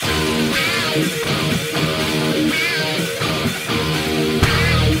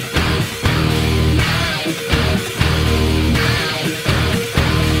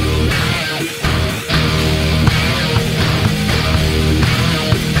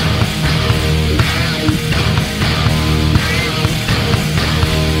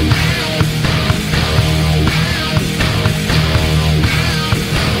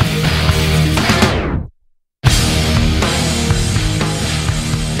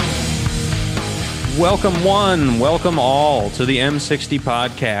Welcome one, welcome all to the M60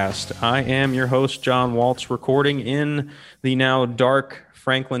 podcast. I am your host, John Waltz, recording in the now dark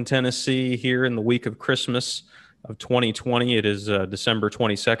Franklin, Tennessee, here in the week of Christmas of 2020. It is December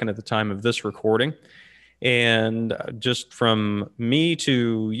 22nd at the time of this recording. And just from me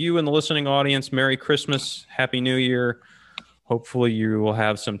to you and the listening audience, Merry Christmas, Happy New Year. Hopefully you will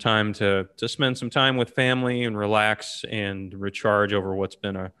have some time to spend some time with family and relax and recharge over what's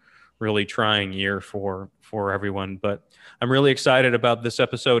been a really trying year for everyone. But I'm really excited about this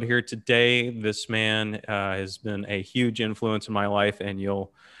episode here today. This man has been a huge influence in my life, and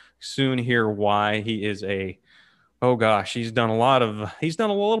you'll soon hear why. He is he's done a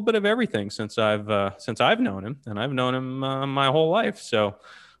little bit of everything since I've known him, and I've known him my whole life. So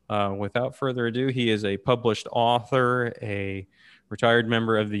without further ado, he is a published author, a retired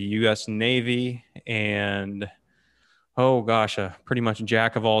member of the U.S. Navy, and pretty much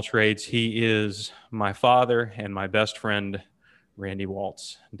jack of all trades. He is my father and my best friend, Randy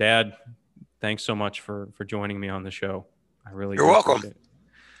Waltz. Dad, thanks so much for joining me on the show. You're welcome.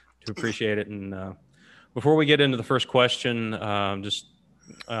 Appreciate it. And before we get into the first question, I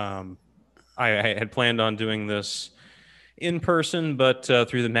had planned on doing this in person, but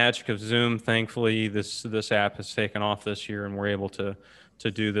through the magic of Zoom, thankfully, this app has taken off this year, and we're able to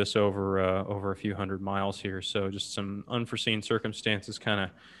do this over a few hundred miles here. So just some unforeseen circumstances kind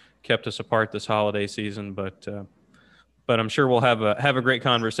of kept us apart this holiday season, but I'm sure we'll have a great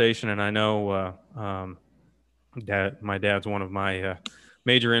conversation. And I know my dad's one of my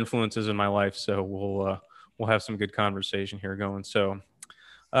major influences in my life, so we'll have some good conversation here going. So,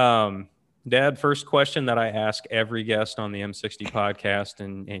 Dad, first question that I ask every guest on the M60 podcast,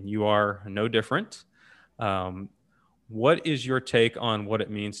 and you are no different. What is your take on what it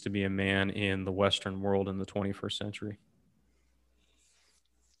means to be a man in the Western world in the 21st century?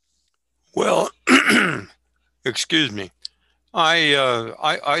 Well, excuse me.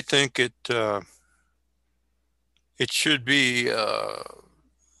 I think it should be a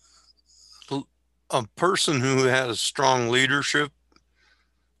person who has strong leadership,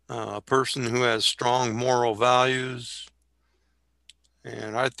 a person who has strong moral values.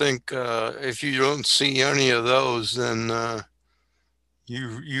 And I think if you don't see any of those, then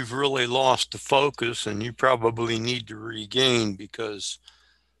you've really lost the focus, and you probably need to regain, because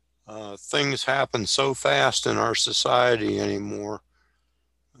things happen so fast in our society anymore.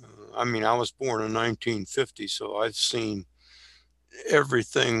 I was born in 1950, so I've seen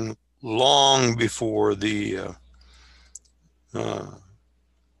everything long before the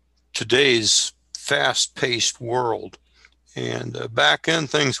today's fast-paced world. And back then,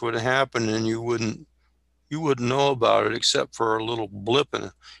 things would happen, and you wouldn't know about it except for a little blip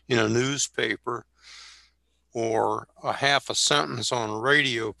in a newspaper, or a half a sentence on a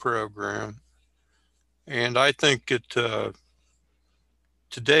radio program. And I think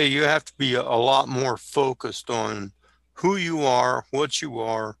today you have to be a lot more focused on who you are, what you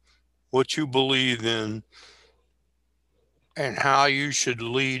believe in, and how you should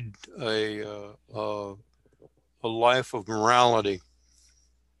lead a life of morality.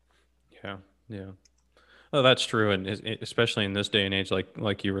 Yeah. Oh, that's true. And especially in this day and age,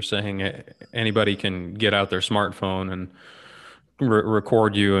 like you were saying, anybody can get out their smartphone and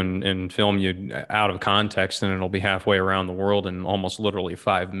record you and film you out of context, and it'll be halfway around the world in almost literally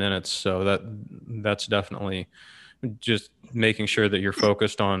 5 minutes. So that's definitely just making sure that you're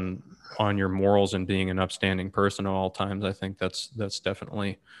focused on your morals and being an upstanding person at all times. I think that's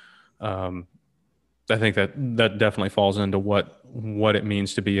definitely I think that definitely falls into what it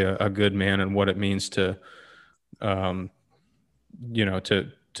means to be a good man, and what it means to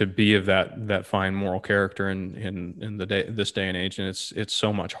be of that fine moral character in this day and age. And it's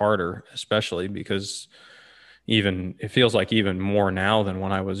so much harder, especially because it feels like even more now than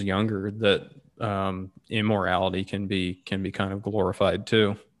when I was younger, that immorality can be kind of glorified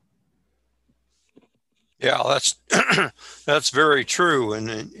too. Yeah, that's very true.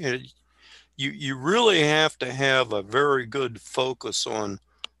 And you really have to have a very good focus on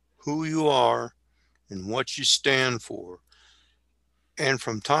who you are and what you stand for. And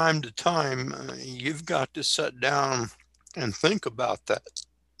from time to time, you've got to sit down and think about that.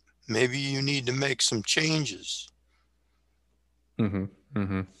 maybe you need to make some changes. Mm-hmm.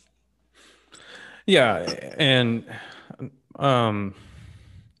 Mm-hmm. Yeah, and um,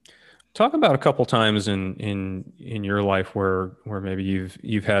 talk about a couple times in your life where maybe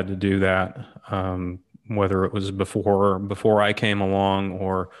you've had to do that, whether it was before I came along,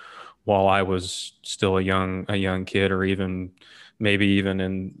 or while I was still a young kid, or even maybe even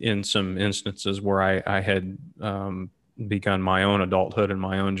in some instances where I had begun my own adulthood and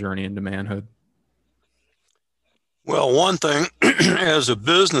my own journey into manhood. Well, one thing, as a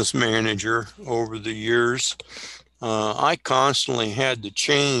business manager over the years, I constantly had to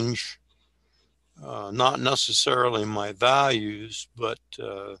change, not necessarily my values, but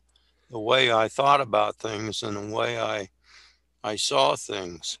the way I thought about things and the way I saw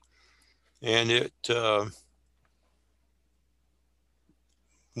things. And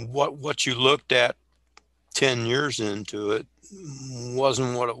what you looked at 10 years into it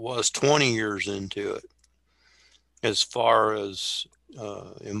wasn't what it was 20 years into it, as far as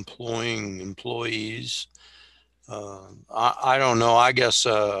employing employees. I don't know. I guess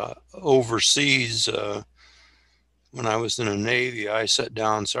overseas, when I was in the Navy, I sat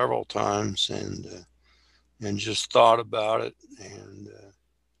down several times and just thought about it, and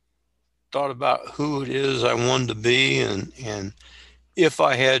thought about who it is I wanted to be, and if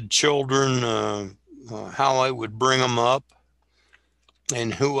I had children, how I would bring them up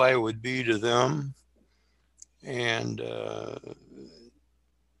and who I would be to them. And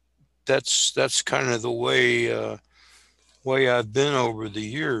that's kind of the way I've been over the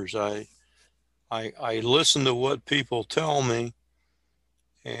years. I listen to what people tell me,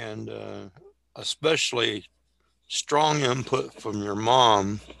 and especially strong input from your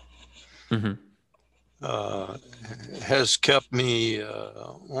mom Mm-hmm. uh, has kept me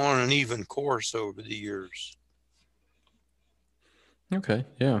on an even course over the years. Okay.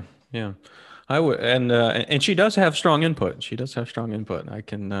 Yeah. Yeah. I would, and she does have strong input. She does have strong input. I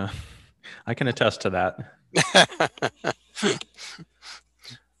can attest to that.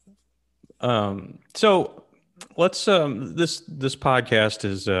 So let's this podcast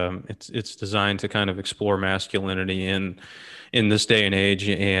is it's designed to kind of explore masculinity in this day and age,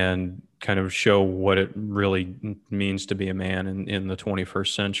 and kind of show what it really means to be a man in the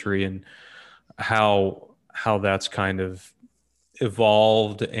 21st century, and how that's kind of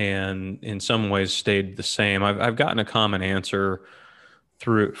evolved and in some ways stayed the same. I've gotten a common answer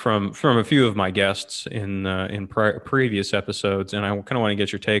from a few of my guests in previous episodes, and I kind of want to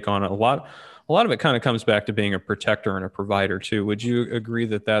get your take on it. A lot of it kind of comes back to being a protector and a provider too. Would you agree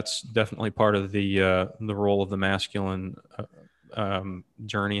that that's definitely part of the role of the masculine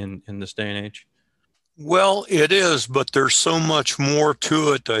journey in this day and age? Well, it is, but there's so much more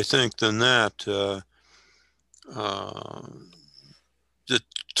to it, I think, than that. Uh, the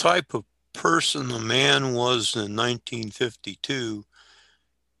type of person the man was in 1952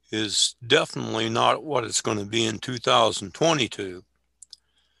 is definitely not what it's going to be in 2022.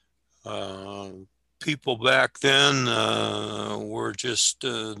 Uh, People back then were just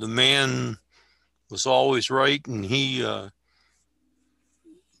the man was always right, and he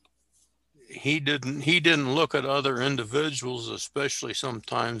didn't look at other individuals, especially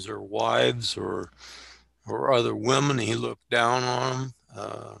sometimes their wives or other women. He looked down on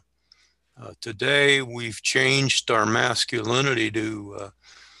them. Today, we've changed our masculinity to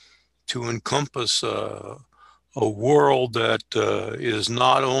encompass a world that is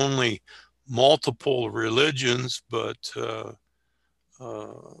not only multiple religions, but uh,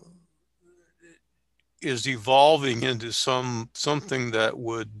 is evolving into something that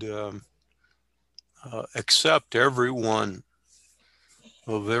would accept everyone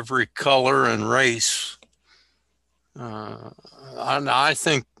of every color and race. And I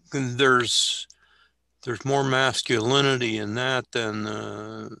think there's more masculinity in that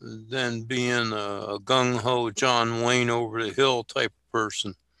than being a gung ho John Wayne over the hill type of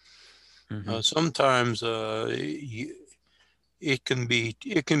person. Mm-hmm. Sometimes it can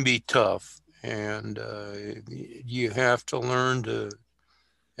be tough, and you have to learn to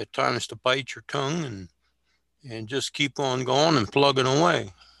at times to bite your tongue and just keep on going and plugging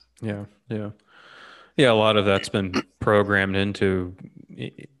away. Yeah, yeah, yeah. A lot of that's been programmed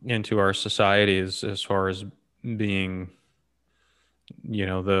into our society as far as being,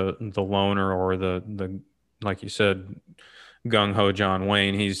 the loner, or the like you said, gung ho John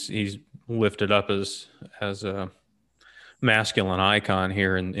Wayne. He's lifted up as a masculine icon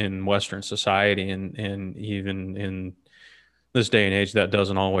here in Western society, and even in this day and age, that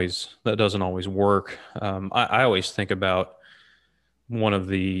doesn't always work. I always think about one of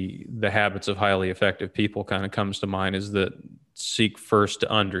the habits of highly effective people kind of comes to mind, is that seek first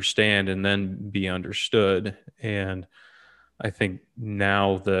to understand and then be understood. And I think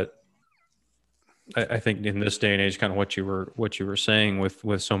now that I think in this day and age, kind of what you were saying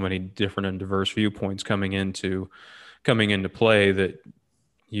with so many different and diverse viewpoints coming into play, that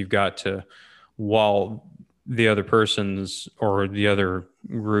you've got to, while the other person's or the other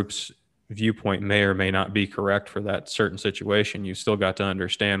group's viewpoint may or may not be correct for that certain situation, you still got to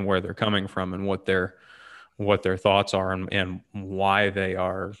understand where they're coming from and what their thoughts are, and why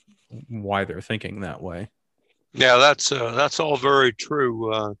they're thinking that way. Yeah, that's all very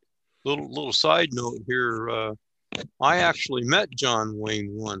true. Little side note here. I actually met John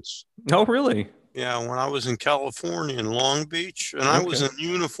Wayne once. Oh, really? Yeah, when I was in California in Long Beach, and I was Okay. in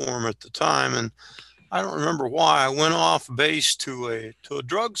uniform at the time, and I don't remember why I went off base to a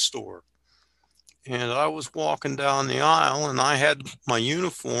drugstore, and I was walking down the aisle, and I had my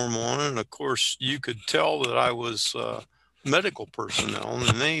uniform on, and of course you could tell that I was medical personnel in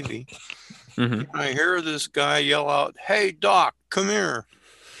the Navy. Hmm. I hear this guy yell out, "Hey, Doc, come here."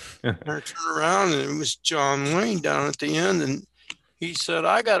 And I turned around and it was John Wayne down at the end. And he said,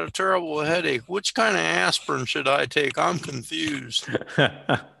 "I got a terrible headache. Which kind of aspirin should I take? I'm confused."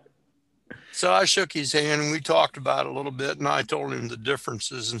 So I shook his hand and we talked about it a little bit. And I told him the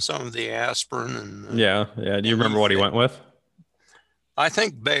differences in some of the aspirin. Yeah, yeah. Do you And remember what he went with? I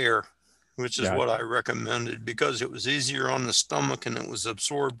think Bayer, which is what Gotcha. I recommended because it was easier on the stomach and it was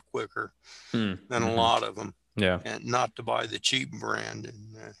absorbed quicker than a Mm-hmm. lot of them. Yeah. And not to buy the cheap brand.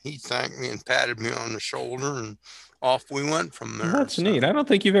 And he thanked me and patted me on the shoulder, and off we went from Well, there. that's So, neat. I don't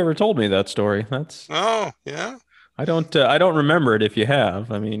think you've ever told me that story. That's oh yeah, I don't remember it if you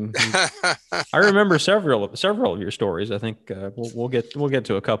have. I mean, I remember several of your stories. I think we'll get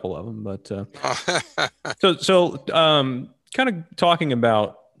to a couple of them, but kind of talking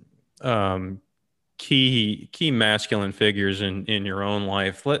about um, key masculine figures in your own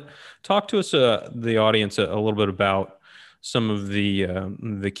life. Talk to us, the audience, a little bit about some of the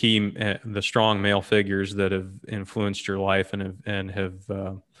strong male figures that have influenced your life and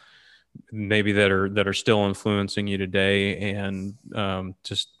have maybe that are still influencing you today, and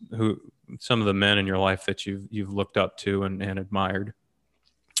just who some of the men in your life that you've looked up to and admired.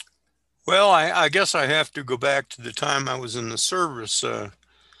 well, I guess I have to go back to the time I was in the service.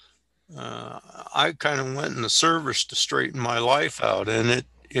 I kind of went in the service to straighten my life out, and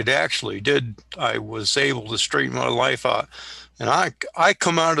it actually did. I was able to straighten my life out, and I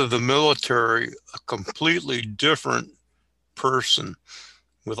come out of the military a completely different person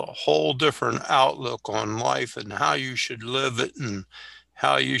with a whole different outlook on life and how you should live it and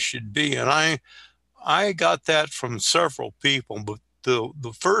how you should be. And I got that from several people, but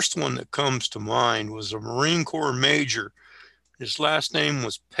the first one that comes to mind was a Marine Corps major. His last name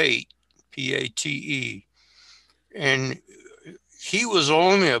was Pate, Pate, and he was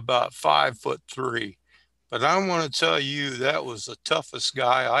only about 5'3". But I want to tell you, that was the toughest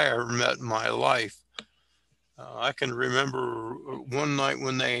guy I ever met in my life. I can remember one night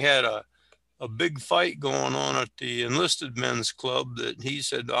when they had a big fight going on at the enlisted men's club that he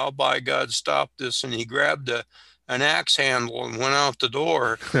said, "I'll by God stop this." And he grabbed an axe handle and went out the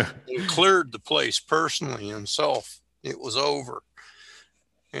door and cleared the place personally himself. It was over.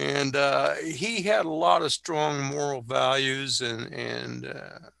 And he had a lot of strong moral values, and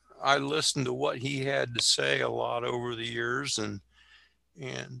I listened to what he had to say a lot over the years, and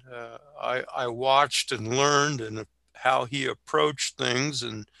I watched and learned and how he approached things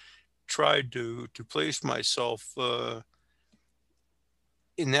and tried to place myself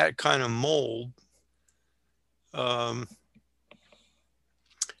in that kind of mold. Um,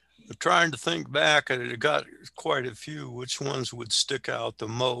 Trying to think back, I got quite a few. Which ones would stick out the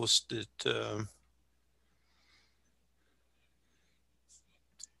most?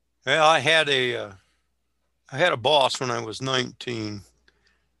 Well, I had a boss when I was 19.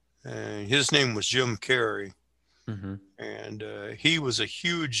 His name was Jim Carey, Hmm. and he was a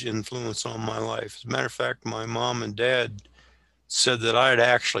huge influence on my life. As a matter of fact, my mom and dad said that I had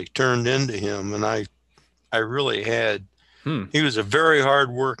actually turned into him, and I really had. Hmm. He was a very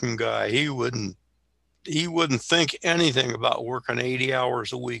hard-working guy. He wouldn't think anything about working 80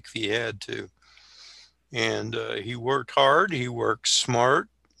 hours a week if he had to. And he worked hard. He worked smart.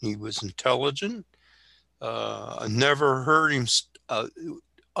 He was intelligent. I never heard him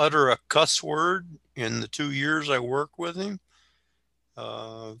utter a cuss word in the 2 years I worked with him.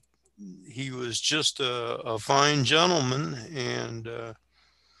 Uh, he was just a fine gentleman, and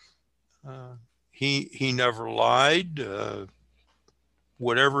he never lied.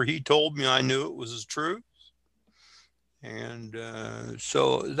 Whatever he told me, I knew it was the truth. And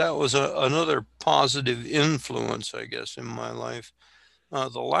so that was another positive influence, I guess, in my life.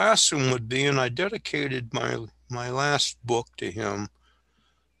 The last one would be, and I dedicated my last book to him,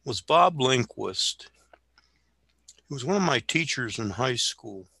 was Bob Lindquist. He was one of my teachers in high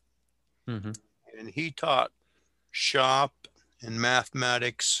school, Mm-hmm. and he taught shop and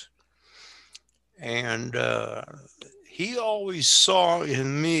mathematics. And he always saw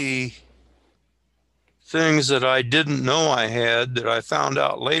in me things that I didn't know I had that I found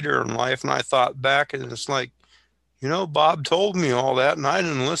out later in life. And I thought back, and it's like, Bob told me all that, and I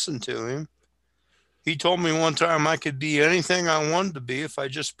didn't listen to him. He told me one time I could be anything I wanted to be if I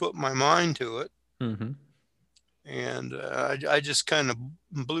just put my mind to it. Mm-hmm. And I just kind of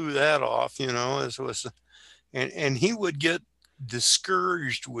blew that off, as was, and he would get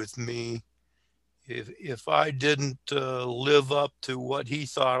discouraged with me if I didn't live up to what he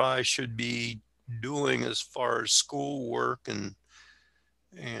thought I should be doing as far as schoolwork, and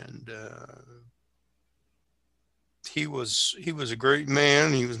he was a great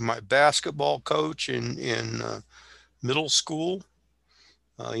man. He was my basketball coach in middle school.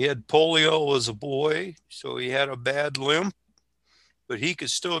 He had polio as a boy, so he had a bad limp, but he could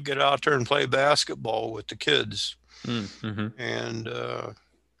still get out there and play basketball with the kids. Mm-hmm. And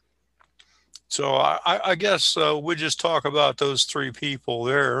so I guess we just talk about those three people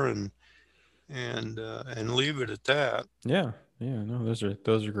there, and leave it at that. Yeah. Yeah. No, those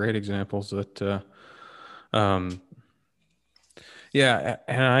are great examples that, um, yeah.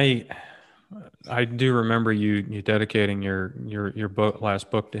 And I do remember you dedicating your last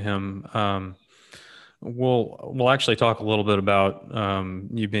book to him. We'll actually talk a little bit about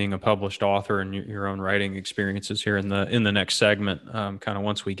you being a published author and your own writing experiences here in the next segment. Kind of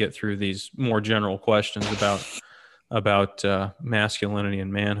once we get through these more general questions about masculinity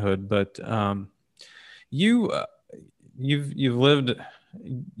and manhood, but you you've lived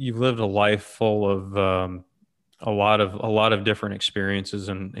a life full of a lot of different experiences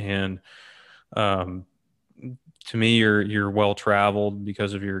and um, to me, you're well traveled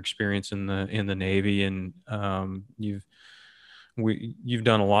because of your experience in the Navy, and you've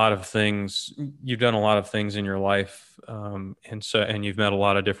done a lot of things. You've done a lot of things in your life, and you've met a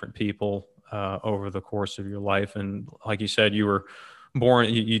lot of different people over the course of your life. And like you said, you were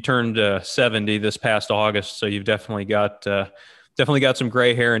born. You turned 70 this past August, so you've definitely got some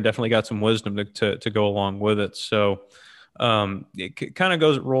gray hair and definitely got some wisdom to go along with it. So it kind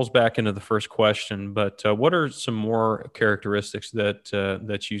of rolls back into the first question, but what are some more characteristics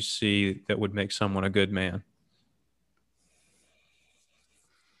that you see that would make someone a good man?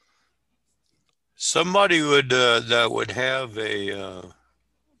 Somebody that would have a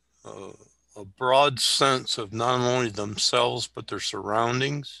broad sense of not only themselves but their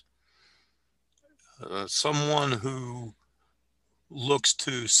surroundings. Someone who looks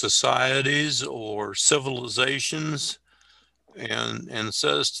to societies or civilizations and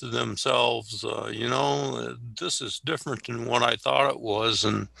says to themselves, this is different than what I thought it was,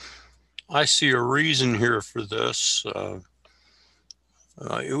 and I see a reason here for this. It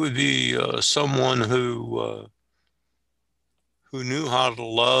would be someone who knew how to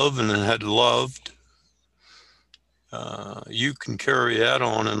love and had loved. You can carry that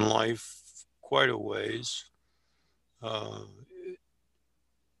on in life quite a ways.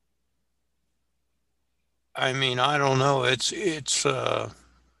 I mean, I don't know. It's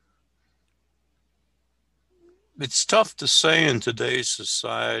tough to say in today's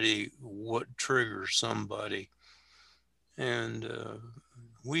society what triggers somebody, and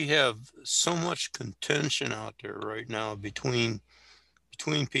we have so much contention out there right now between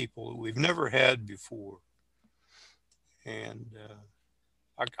people that we've never had before, and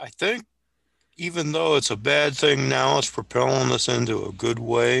I think even though it's a bad thing now, it's propelling us into a good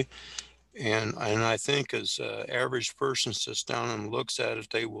way. And I think as average person sits down and looks at it,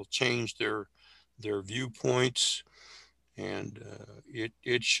 they will change their viewpoints, and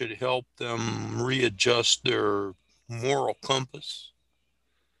it should help them readjust their moral compass.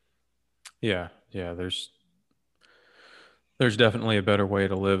 Yeah, yeah. There's definitely a better way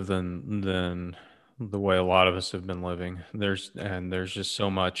to live than the way a lot of us have been living. There's just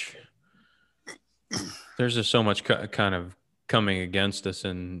so much. There's just so much kind of coming against us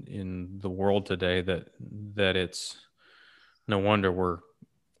in the world today that it's no wonder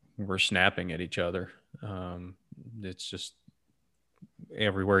we're snapping at each other. It's just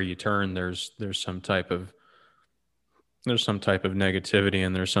everywhere you turn, there's some type of negativity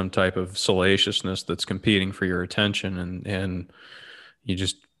and there's some type of salaciousness that's competing for your attention, and you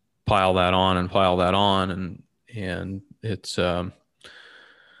just pile that on and pile that on, and it's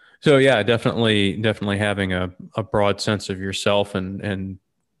So yeah, definitely having a broad sense of yourself, and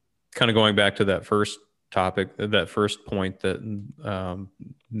kind of going back to that first topic, that first point, that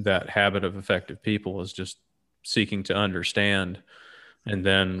that habit of effective people is just seeking to understand, and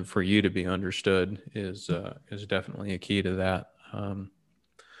then for you to be understood is definitely a key to that.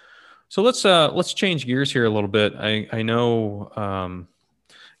 So let's change gears here a little bit. I know,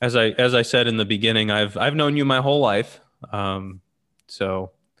 as I said in the beginning, I've known you my whole life.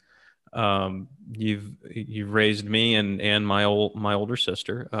 So you've raised me and my older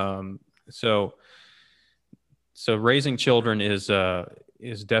sister. So so raising children is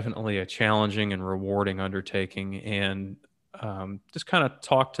definitely a challenging and rewarding undertaking. And just kind of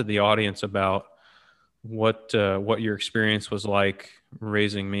talk to the audience about what your experience was like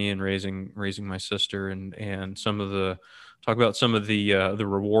raising me and raising my sister, and some of the talk about some of the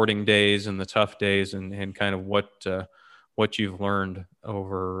rewarding days and the tough days, and kind of what you've learned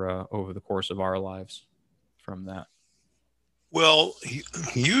over the course of our lives from that. Well,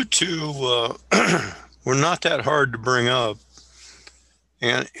 you two were not that hard to bring up,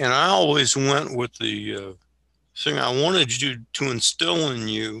 and I always went with the thing I wanted you to instill in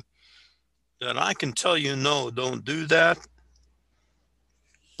you that I can tell you no, don't do that.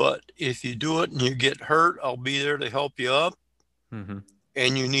 But if you do it and you get hurt, I'll be there to help you up. Mm-hmm.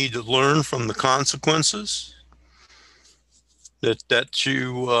 And you need to learn from the consequences. That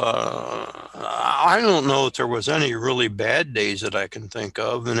you I don't know if there was any really bad days that I can think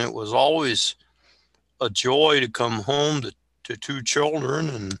of, and it was always a joy to come home to two children.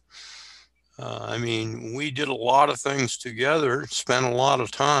 And I mean, we did a lot of things together, spent a lot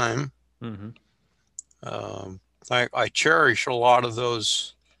of time. Mm-hmm. um, I cherish a lot of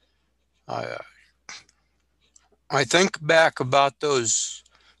those. I think back about those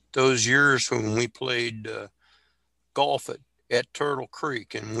years when we played golf at Turtle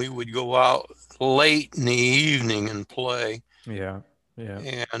Creek, and we would go out late in the evening and play, Yeah.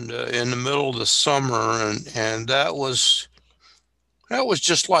 Yeah. and in the middle of the summer, and that was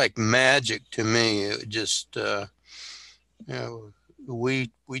just like magic to me. It just you know,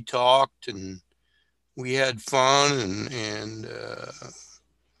 we talked and we had fun, and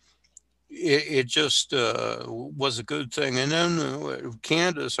it just was a good thing. And then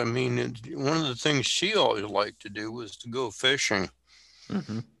Candace, I mean, one of the things she always liked to do was to go fishing.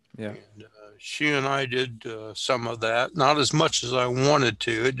 Mm-hmm. Yeah. And she and I did some of that, not as much as I wanted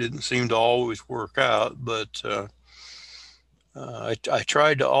to. It didn't seem to always work out, but I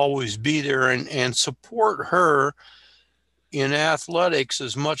tried to always be there and support her in athletics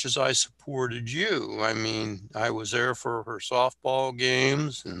as much as I supported you. I mean, I was there for her softball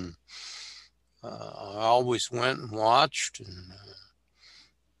games, and I always went and watched, and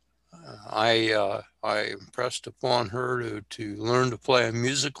I impressed upon her to learn to play a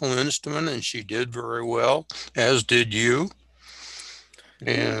musical instrument, and she did very well, as did you.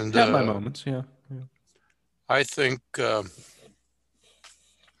 And Had my moments. Yeah. Yeah. I think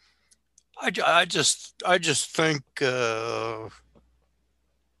I just think I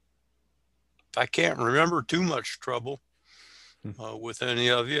can't remember too much trouble with any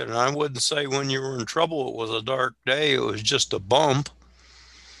of you, and I wouldn't say when you were in trouble it was a dark day. It was just a bump.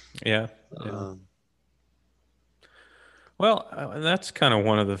 Yeah. Yeah. Um, Well, that's kind of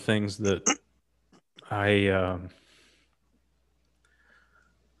one of the things that I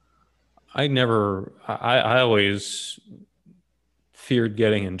I never I always feared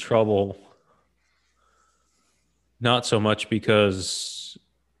getting in trouble, not so much because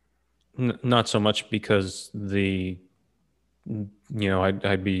not so much because I'd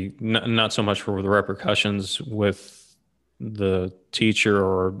be not so much for the repercussions with the teacher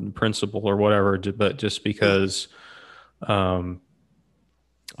or principal or whatever, but just because um,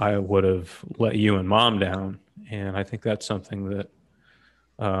 I would have let you and mom down. And I think that's something that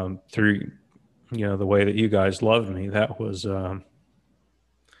through the way that you guys loved me, that was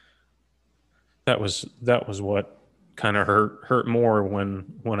what kind of hurt more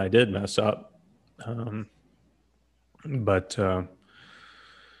when I did mess up. Um, but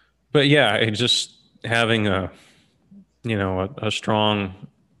but yeah, it just having a strong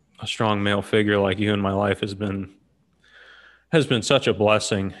male figure like you in my life has been such a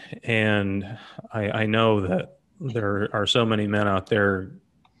blessing. And I know that there are so many men out there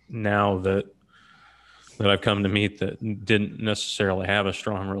now that I've come to meet that didn't necessarily have a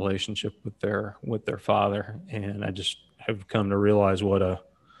strong relationship with their father, and I just have come to realize what a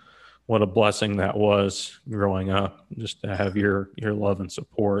blessing that was growing up, just to have your love and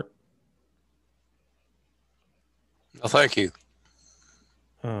support. well, thank you.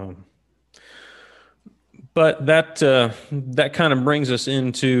 Um, But that kind of brings us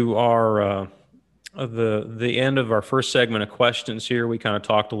into our the end of our first segment of questions here. We kind of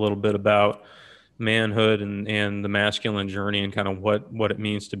talked a little bit about manhood and the masculine journey and kind of what it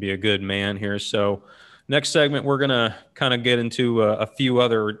means to be a good man here. So next segment, we're going to kind of get into a few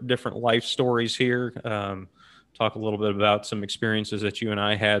other different life stories here. Talk a little bit about some experiences that you and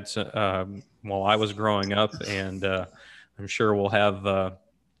I had while I was growing up, and I'm sure we'll have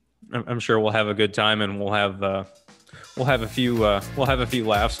I'm sure we'll have a good time, and we'll have a few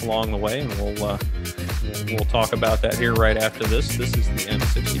laughs along the way, and we'll talk about that here right after this. This is the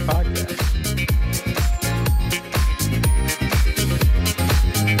M60 podcast.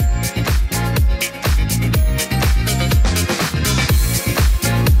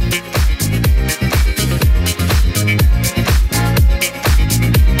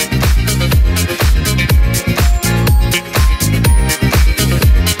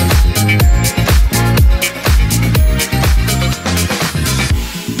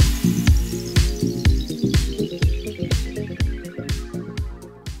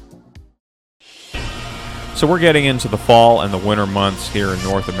 So we're getting into the fall and the winter months here in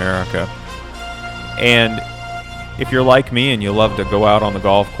North America. And if you're like me and you love to go out on the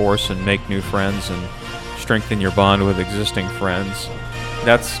golf course and make new friends and strengthen your bond with existing friends,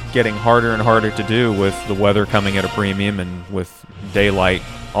 that's getting harder and harder to do with the weather coming at a premium and with daylight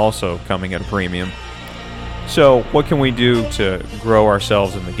also coming at a premium. So what can we do to grow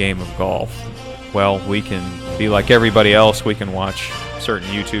ourselves in the game of golf? Well, we can be like everybody else. We can watch certain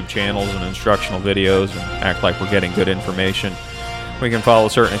YouTube channels and instructional videos and act like we're getting good information. We can follow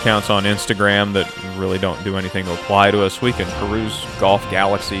certain accounts on Instagram that really don't do anything to apply to us. We can peruse Golf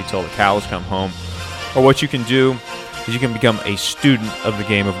Galaxy till the cows come home. Or what you can do is you can become a student of the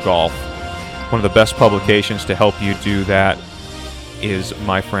game of golf. One of the best publications to help you do that is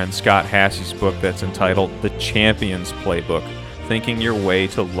my friend Scott Hassey's book that's entitled The Champions Playbook, Thinking Your Way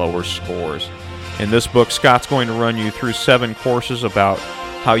to Lower Scores. In this book, Scott's going to run you through 7 courses about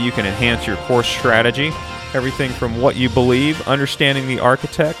how you can enhance your course strategy, everything from what you believe, understanding the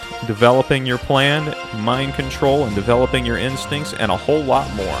architect, developing your plan, mind control, and developing your instincts, and a whole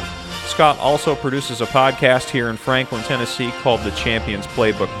lot more. Scott also produces a podcast here in Franklin, Tennessee called the Champions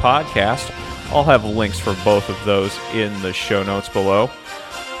Playbook Podcast. I'll have links for both of those in the show notes below.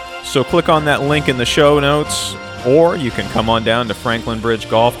 So click on that link in the show notes, or you can come on down to Franklin Bridge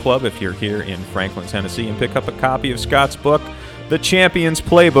Golf Club if you're here in Franklin, Tennessee, and pick up a copy of Scott's book, The Champions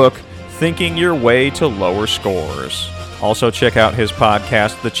Playbook, Thinking Your Way to Lower Scores. Also check out his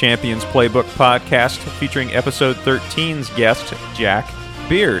podcast, The Champions Playbook Podcast, featuring episode 13's guest, Jack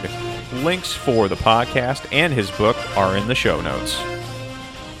Beard. Links for the podcast and his book are in the show notes.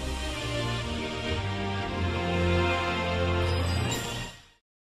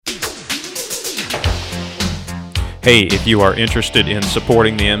 Hey, if you are interested in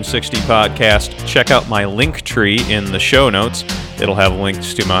supporting the M60 podcast, check out my link tree in the show notes. It'll have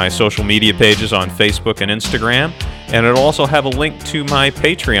links to my social media pages on Facebook and Instagram, and it'll also have a link to my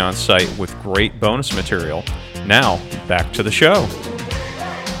Patreon site with great bonus material. Now, back to the show.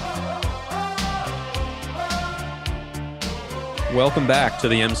 Welcome back to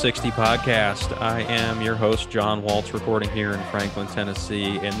the M60 podcast. I am your host, John Waltz, recording here in Franklin,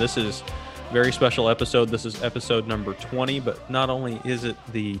 Tennessee, and this is very special episode. This is episode number 20, but not only is it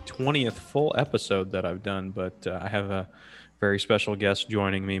the 20th full episode that I've done, but I have a very special guest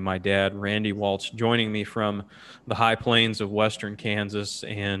joining me, my dad, Randy Waltz, joining me from the high plains of western Kansas,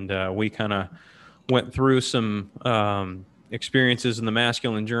 and we kind of went through some experiences in the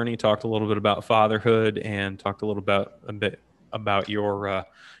masculine journey, talked a little bit about fatherhood, and talked a bit about your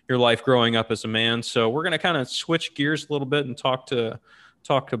life growing up as a man. So we're going to kind of switch gears a little bit and talk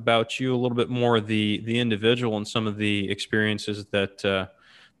about you a little bit more, the individual, and some of the experiences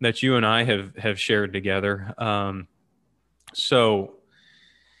that you and I have shared together. So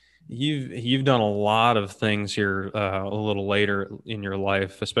you've done a lot of things here a little later in your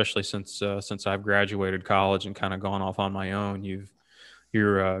life, especially since I've graduated college and kind of gone off on my own.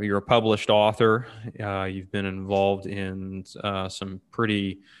 You're a published author. You've been involved in some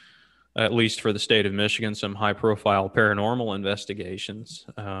pretty, at least for the state of Michigan, some high-profile paranormal investigations,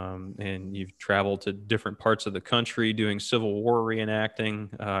 and you've traveled to different parts of the country doing Civil War reenacting.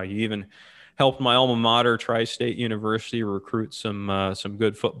 You even helped my alma mater, Tri-State University, recruit some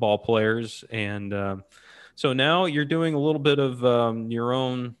good football players, and so now you're doing a little bit of your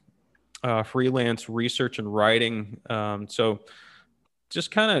own freelance research and writing. So just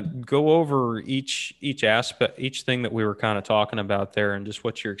kind of go over each aspect, each thing that we were kind of talking about there, and just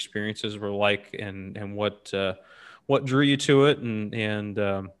what your experiences were like, and what drew you to it,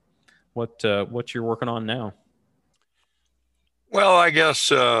 and what you're working on now. Well, I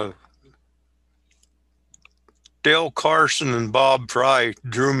guess Dale Carson and Bob Fry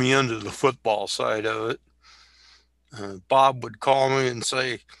drew me into the football side of it. Bob would call me and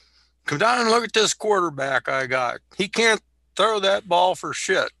say, "Come down and look at this quarterback I got. He can't throw that ball for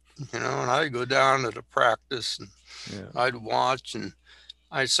shit." And I'd go down to the practice and I'd watch, and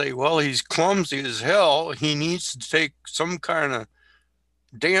I'd say, "Well, he's clumsy as hell. He needs to take some kind of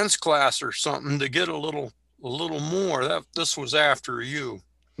dance class or something to get a little more." This was after you.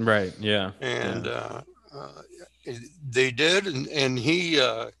 Right. Yeah. And they did, and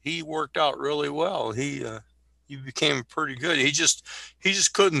he worked out really well. He became pretty good. He just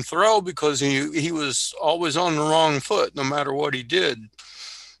couldn't throw because he was always on the wrong foot no matter what he did,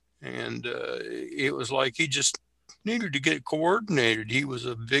 and it was like he just needed to get coordinated. He was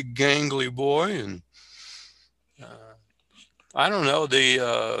a big gangly boy, and I don't know,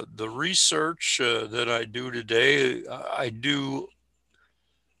 the research that I do today. I do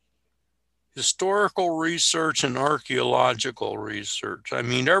historical research and archaeological research. I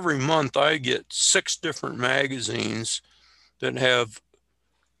mean, every month I get 6 different magazines that have,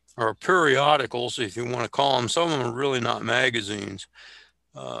 or periodicals, if you want to call them. Some of them are really not magazines,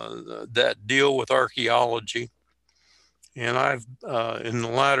 that deal with archaeology. And I've, in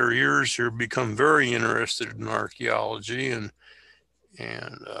the latter years here, become very interested in archaeology, and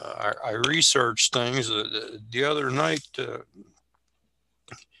I research things. The other night,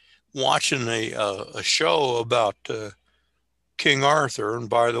 watching a show about King Arthur, and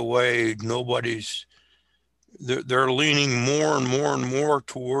by the way, they're leaning more and more and more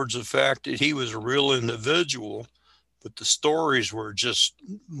towards the fact that he was a real individual, but the stories were just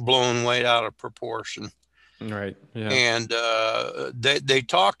blown way out of proportion. Right. Yeah. And they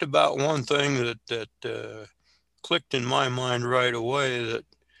talked about one thing that clicked in my mind right away, that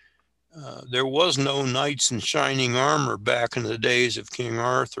there was no knights in shining armor back in the days of King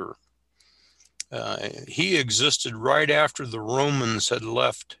Arthur. He existed right after the Romans had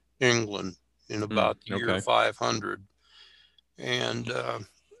left England in about the year 500. And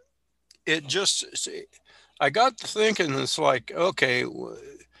I got to thinking, it's like, okay,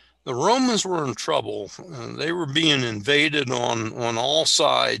 the Romans were in trouble. They were being invaded on all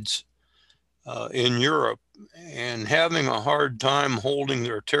sides in Europe, and having a hard time holding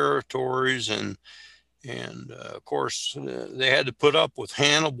their territories. And of course, they had to put up with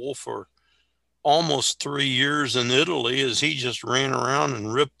Hannibal for almost 3 years in Italy, as he just ran around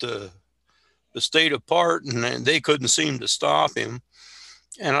and ripped the state apart, and they couldn't seem to stop him.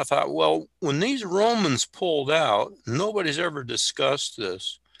 And I thought, well, when these Romans pulled out, nobody's ever discussed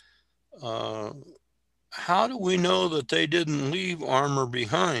this. How do we know that they didn't leave armor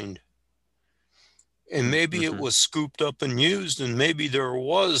behind? And maybe it was scooped up and used, and maybe there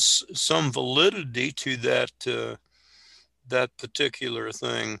was some validity to that particular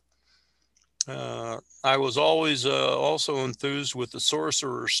thing. I was always also enthused with the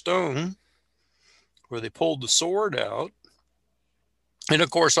Sorcerer's Stone, where they pulled the sword out. And of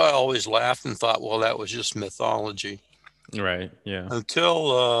course, I always laughed and thought, well, that was just mythology. Right. Yeah.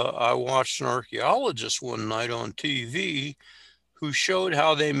 Until I watched an archaeologist one night on TV who showed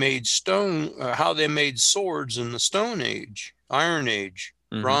how they made swords in the Stone Age, Iron Age,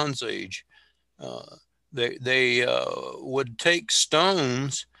 Bronze Age. They would take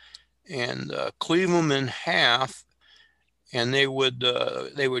stones and cleave them in half, and they would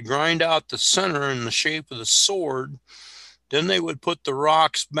grind out the center in the shape of the sword. Then they would put the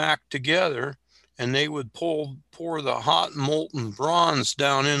rocks back together, and they would pour the hot molten bronze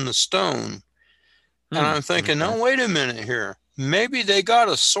down in the stone. And I'm thinking, now wait a minute here. Maybe they got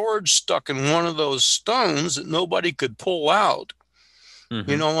a sword stuck in one of those stones that nobody could pull out. And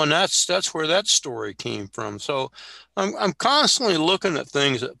that's where that story came from. So I'm constantly looking at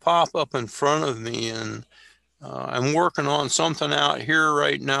things that pop up in front of me, and I'm working on something out here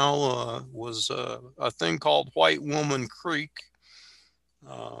right now. Was a thing called White Woman Creek.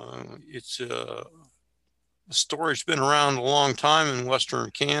 It's a story's been around a long time in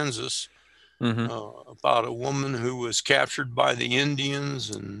western Kansas, about a woman who was captured by the Indians,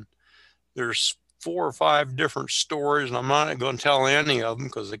 and there's 4 or 5 different stories, and I'm not going to tell any of them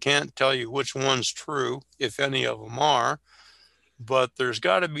because I can't tell you which one's true, if any of them are. But there's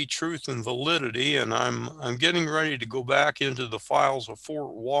got to be truth and validity, and I'm getting ready to go back into the files of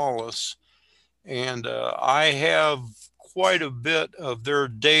Fort Wallace, and I have quite a bit of their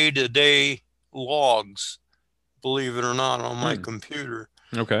day-to-day logs, believe it or not, on my computer.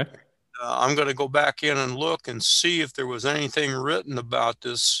 Okay. I'm going to go back in and look and see if there was anything written about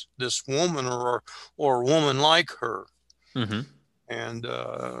this woman or a woman like her. and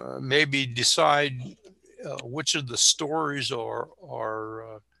maybe decide which of the stories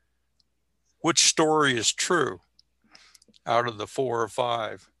which story is true out of the 4 or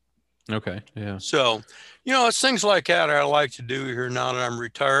 5. Okay. Yeah. So, it's things like that I like to do here now that I'm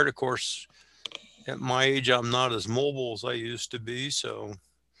retired. Of course, at my age, I'm not as mobile as I used to be, so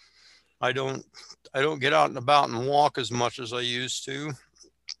I don't get out and about and walk as much as I used to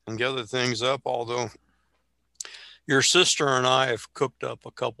and gather things up. Although your sister and I have cooked up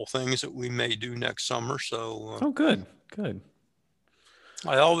a couple things that we may do next summer. So Oh, good. Good.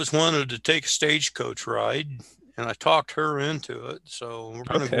 I always wanted to take a stagecoach ride, and I talked her into it. So we're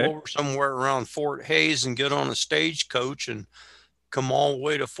going to go Okay. over somewhere around Fort Hays and get on a stagecoach and come all the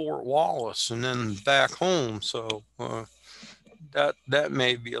way to Fort Wallace and then back home. So that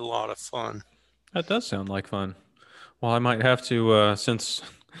may be a lot of fun. That does sound like fun. Well, I might have to since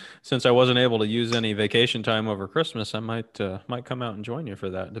I wasn't able to use any vacation time over Christmas, I might come out and join you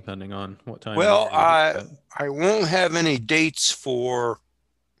for that, depending on what time of Well, year you do that. I won't have any dates for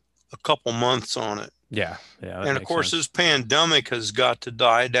a couple months on it. Yeah, yeah, that And of makes course, sense. this pandemic has got to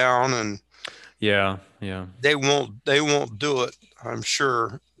die down, and Yeah, yeah, they won't do it, I'm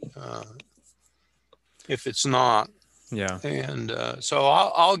sure, uh, if it's not. yeah, And so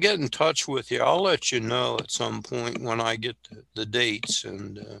I'll get in touch with you. I'll let you know at some point when I get the dates.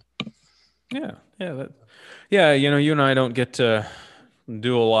 And yeah, yeah. Yeah. You and I don't get to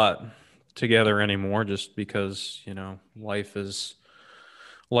do a lot together anymore, just because life is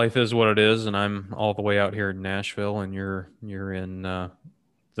what it is, and I'm all the way out here in Nashville, and you're in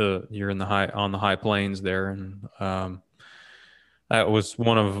you're in the high plains there, and that was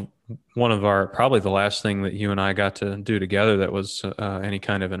one of our probably the last thing that you and I got to do together that was any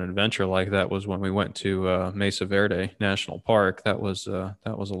kind of an adventure like that was when we went to Mesa Verde National Park. That was a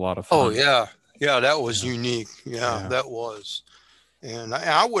lot of oh fun. yeah, that was Yeah, unique. Yeah, yeah, that was. And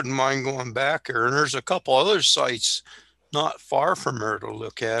I wouldn't mind going back there. And there's a couple other sites not far from there to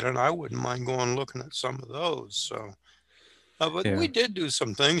look at, and I wouldn't mind going looking at some of those. So, but yeah. we did do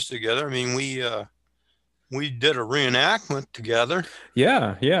some things together. I mean, we did a reenactment together.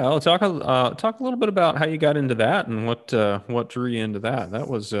 Yeah, yeah. I'll talk a little bit about how you got into that and what drew you into that. That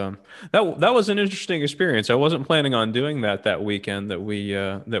was an interesting experience. I wasn't planning on doing that weekend that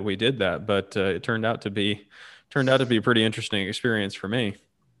we did that, but it turned out to be a pretty interesting experience for me.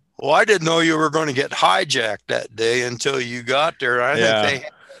 Well, I didn't know you were going to get hijacked that day until you got there. I think they Yeah.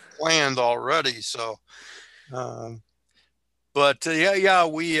 had planned already. So, um, but yeah,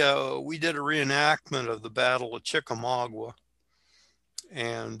 we did a reenactment of the Battle of Chickamauga,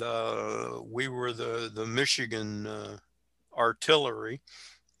 and we were the Michigan artillery,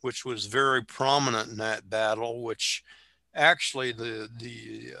 which was very prominent in that battle. Which actually the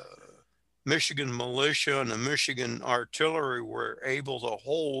Michigan militia and the Michigan artillery were able to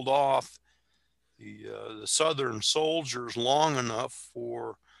hold off the Southern soldiers long enough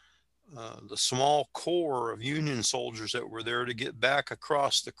for the small corps of Union soldiers that were there to get back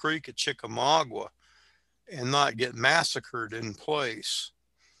across the creek at Chickamauga and not get massacred in place.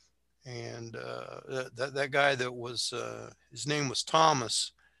 And that guy that was his name was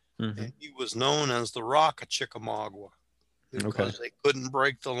Thomas, Hmm. and he was known as the Rock of Chickamauga Okay. because they couldn't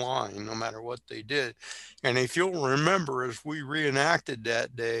break the line no matter what they did. And if you'll remember, as we reenacted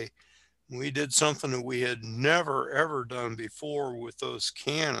that day, we did something that we had never ever done before with those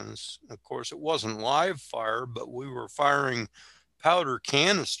cannons. Of course, it wasn't live fire, but we were firing powder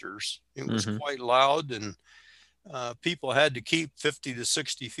canisters. It was Hmm. quite loud, and people had to keep 50 to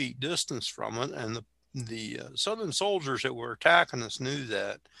 60 feet distance from it. And the Southern soldiers that were attacking us knew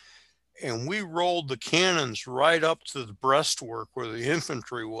that. And we rolled the cannons right up to the breastwork where the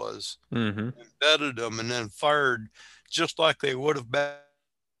infantry was, Hmm. embedded them, and then fired just like they would have back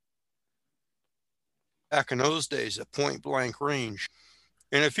in those days at point blank range.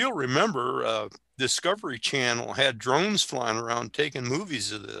 And if you'll remember, Discovery Channel had drones flying around taking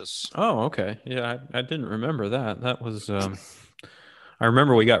movies of this. Oh, okay. Yeah, I didn't remember that. That was I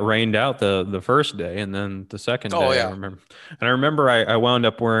remember we got rained out the first day, and then the second Oh day I yeah, remember, and I remember I wound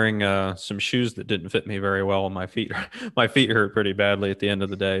up wearing some shoes that didn't fit me very well, and my feet my feet hurt pretty badly at the end of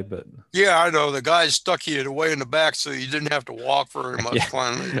the day. But yeah, I know. The guys stuck you away in the back so you didn't have to walk very much yeah,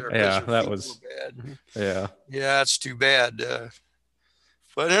 finally there because yeah, your that feet were was bad. yeah, Yeah, that's too bad.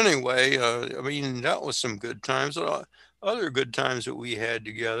 But anyway, I mean, that was some good times. Other good times that we had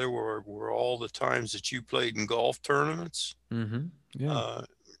together were all the times that you played in golf tournaments. yeah, Uh,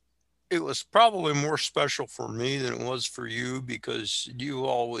 it was probably more special for me than it was for you because you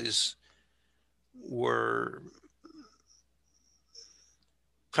always were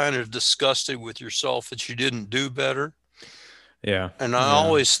kind of disgusted with yourself that you didn't do better. Yeah. And I Yeah.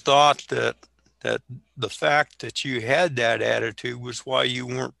 always thought that the fact that you had that attitude was why you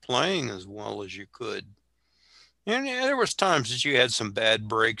weren't playing as well as you could. And yeah, there was times that you had some bad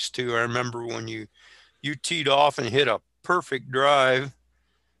breaks too. I remember when you teed off and hit a perfect drive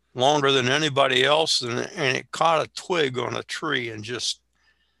longer than anybody else, and it caught a twig on a tree and just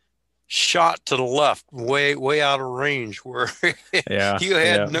shot to the left, way out of range, where Yeah.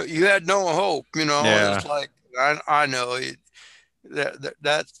 Yeah. you had no hope. Yeah. It's like I know it,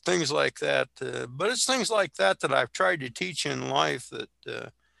 that things like that. But it's things like that I've tried to teach in life,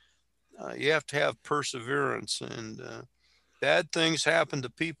 that you have to have perseverance, and bad things happen to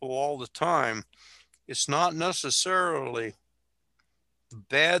people all the time. It's not necessarily the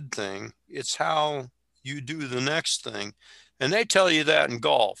bad thing, it's how you do the next thing. And they tell you that in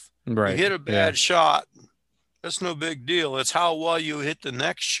golf. You Right. hit a Yeah. bad shot, that's no big deal. It's how well you hit the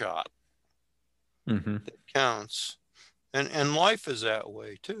next shot Mm-hmm. that counts. And life is that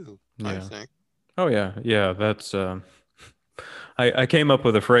way too, I Yeah. think. Oh yeah. Yeah. That's I came up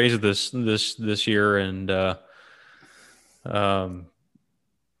with a phrase this year, and um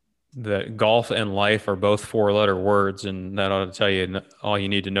that golf and life are both four-letter words, and that ought to tell you all you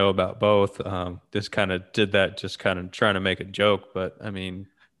need to know about both. Just kind of did that, just kind of trying to make a joke, but I mean,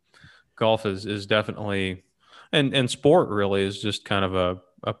 golf is definitely, and sport really is just kind of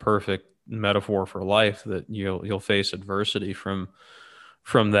a perfect metaphor for life, that you'll face adversity from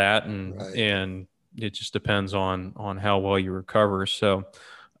that, Right. and it just depends on how well you recover. So,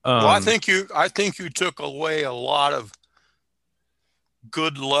 Well, um, I think you took away a lot of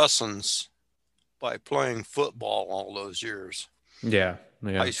good lessons by playing football all those years, yeah,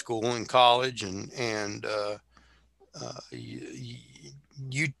 yeah, high school and college, and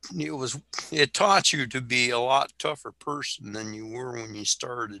you it taught you to be a lot tougher person than you were when you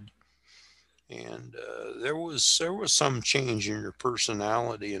started. And there was some change in your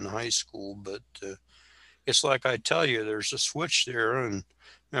personality in high school, but it's like I tell you, there's a switch there. And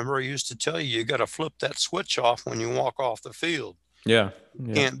remember, I used to tell you, you got to flip that switch off when you walk off the field. yeah,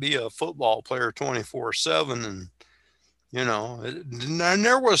 yeah, Can't be a football player 24/7. And and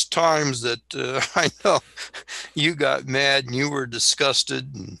there was times that I know you got mad and you were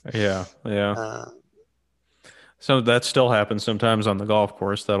disgusted, and yeah, yeah. uh, So that still happens sometimes on the golf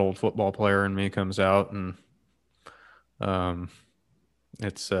course. That old football player in me comes out, and um,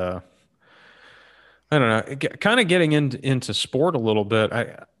 it's I don't know, kind of getting into sport a little bit.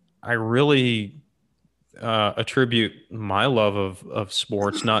 I really attribute my love of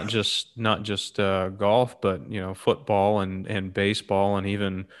sports, not just golf, but football and baseball, and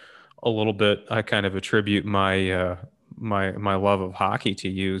even a little bit. I kind of attribute my love of hockey to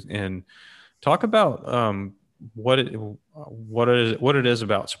you. And talk about what it is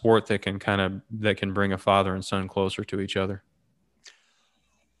about sport that can bring a father and son closer to each other.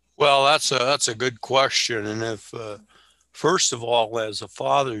 well, that's a good question. And if first of all, as a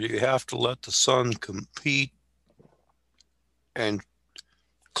father, you have to let the son compete and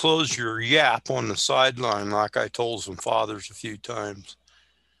close your yap on the sideline, like I told some fathers a few times.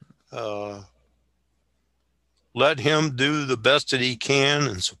 Uh, Let him do the best that he can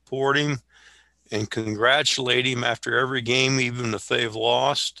and support him and congratulate him after every game, even if they've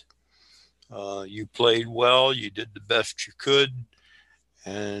lost. You played well, you did the best you could,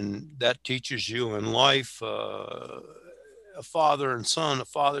 and that teaches you in life. A father and son, a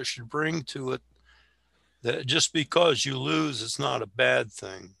father should bring to it that just because you lose, it's not a bad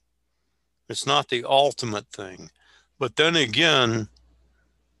thing. It's not the ultimate thing. But then again,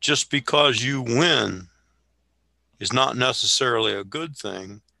 just because you win is not necessarily a good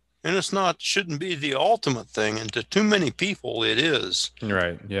thing. And it's not, shouldn't be the ultimate thing. And to too many people, it is.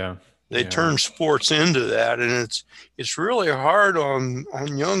 Right. Yeah. They Yeah. turn sports into that. And it's really hard on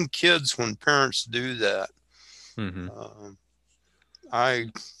young kids when parents do that. Hmm. Um,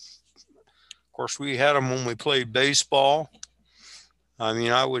 of course, we had them when we played baseball. I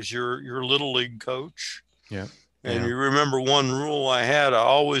mean, I was your little league coach. Yeah. And Yeah. you remember one rule I had, I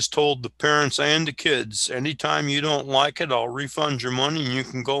always told the parents and the kids, anytime you don't like it, I'll refund your money and you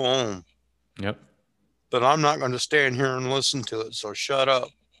can go home. Yep. But I'm not going to stand here and listen to it. So shut up.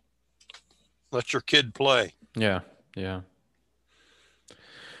 Let your kid play. Yeah. Yeah.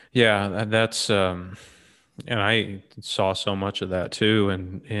 Yeah. That's and I saw so much of that too,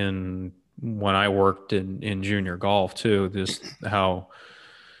 and in when I worked in junior golf too, just how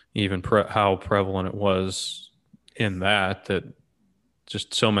prevalent it was in that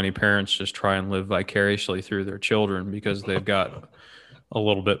just so many parents just try and live vicariously through their children because they've got a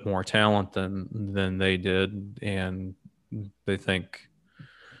little bit more talent than they did, and they think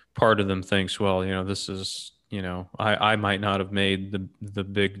part of them thinks, well, this is I might not have made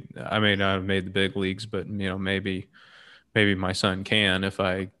I may not have made the big leagues, but maybe my son can if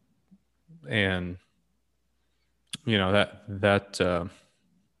and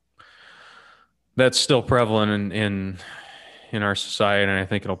that's still prevalent in our society, and I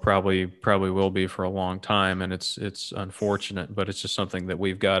think it'll probably will be for a long time. And it's unfortunate, but it's just something that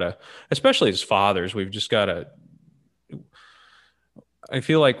we've got to, especially as fathers, we've just got to. I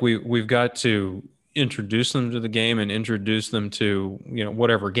feel like we've got to introduce them to the game and introduce them to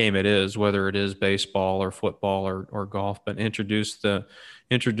whatever game it is, whether it is baseball or football or golf, but introduce them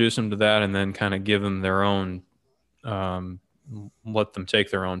to that, and then kind of give them their own, let them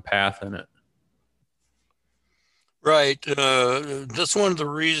take their own path in it. Right. That's one of the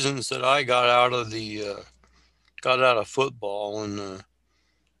reasons that I got out of football and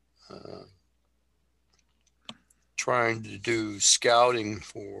trying to do scouting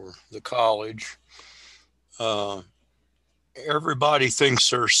for the college. Everybody thinks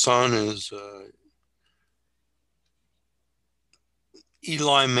their son is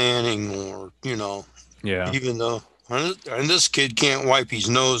Eli Manning, or Yeah. even though, and this kid can't wipe his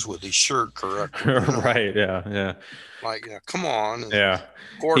nose with his shirt correctly. Right. Yeah. Like, come on. And Yeah.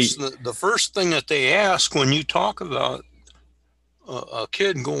 of course, the first thing that they ask when you talk about a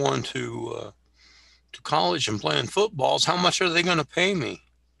kid going to college and playing football is, how much are they going to pay me?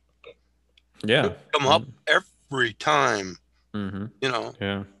 Yeah. Come up every time. Mm-hmm.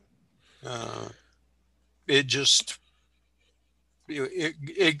 Yeah. It just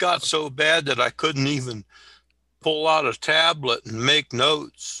it got so bad that I couldn't even pull out a tablet and make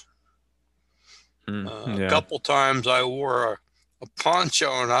notes. A couple times I wore a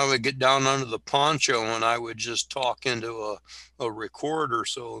poncho, and I would get down under the poncho and I would just talk into a recorder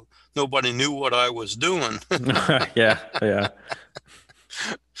so nobody knew what I was doing. Yeah.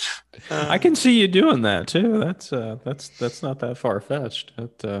 I can see you doing that too. That's not that far-fetched.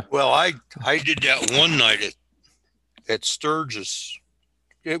 Well, I did that one night at Sturgis.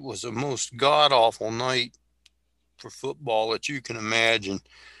 It was the most god-awful night for football that you can imagine.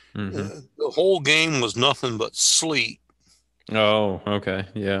 Mm-hmm. The whole game was nothing but sleet. Oh, okay.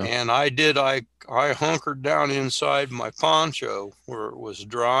 Yeah. And I hunkered down inside my poncho where it was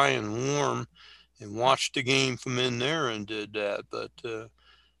dry and warm and watched the game from in there and did that. But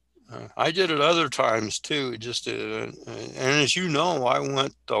I did it other times too. And as you know, I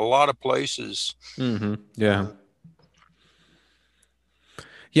went to a lot of places. Mm-hmm. Yeah.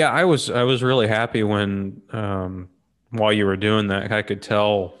 Yeah, I was really happy when while you were doing that, I could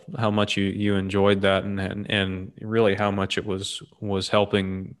tell how much you enjoyed that, and really how much it was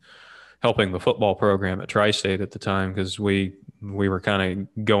helping the football program at Tri-State at the time, because we were kind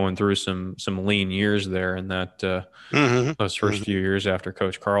of going through some lean years there, and that those first few years after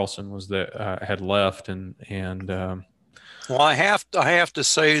Coach Carlson had left, and well, I have to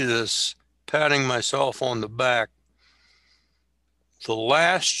say this, patting myself on the back. The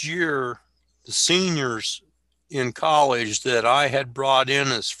last year, the seniors in college that I had brought in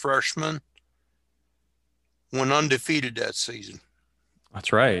as freshmen went undefeated that season.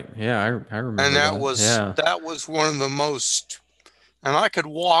 That's right. Yeah, I remember. And that was one of the most. And I could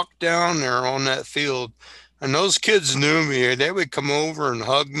walk down there on that field, and those kids knew me. They would come over and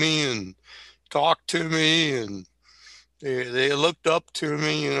hug me and talk to me, and they looked up to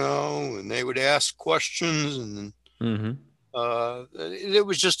me, and they would ask questions, and it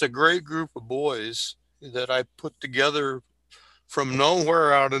was just a great group of boys that I put together from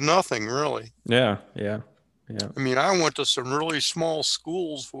nowhere out of nothing, really. Yeah. I mean, I went to some really small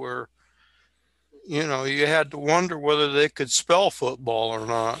schools where, you had to wonder whether they could spell football or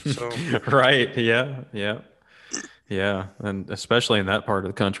not. So. Right. Yeah. And especially in that part of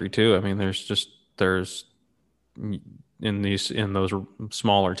the country too. I mean, there's in those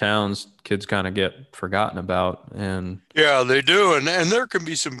smaller towns, kids kind of get forgotten about. And yeah, they do. And there can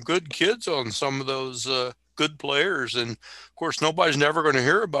be some good kids on some of those good players. And of course, nobody's never going to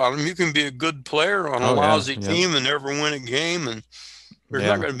hear about them. You can be a good player on a lousy team and never win a game, and there's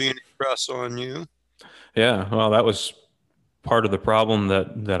not going to be any press on you. Yeah. Well, that was part of the problem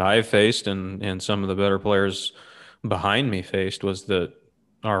that I faced, and some of the better players behind me faced, was that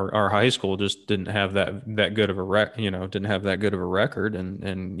our high school just didn't have that good of a didn't have that good of a record. And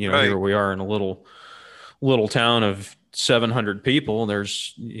right. Here we are in a little town of 700 people.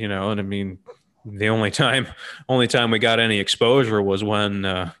 There's, and I mean, the only time we got any exposure was when,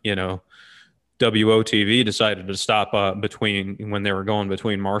 WOTV decided to stop when they were going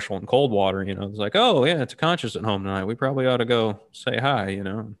between Marshall and Coldwater. It's like, oh yeah, it's a Conchas at home tonight. We probably ought to go say hi,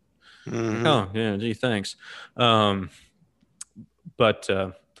 Mm-hmm. Oh yeah, gee, thanks. But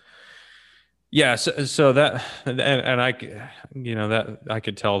Yeah, so that and that I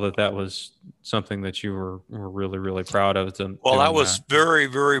could tell that was something that you were really really proud of Well, I doing was that. very,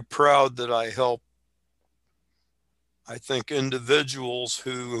 very proud that I helped, I think, individuals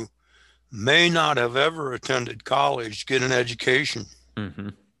who may not have ever attended college get an education. Hmm.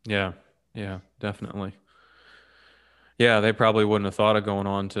 Yeah, yeah, definitely. Yeah, they probably wouldn't have thought of going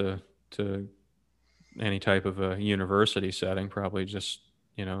on to any type of a university setting. Probably just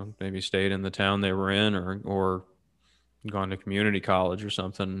maybe stayed in the town they were in, or gone to community college or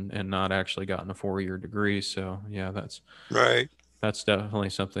something, and not actually gotten a 4-year degree. So yeah, Right. that's definitely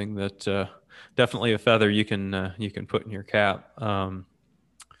something that definitely a feather you can put in your cap. Kind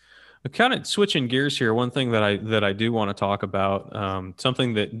of switching gears here. One thing that I do want to talk about,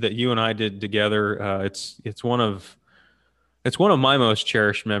 something that you and I did together. It's one of my most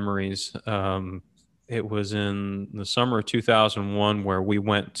cherished memories. It was in the summer of 2001 where we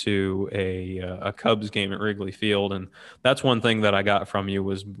went to a Cubs game at Wrigley Field, and that's one thing that I got from you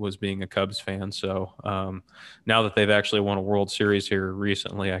was being a Cubs fan. So now that they've actually won a World Series here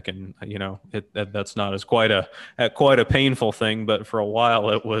recently, I can that's not as quite a painful thing, but for a while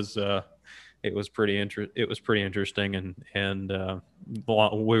it was pretty interesting, and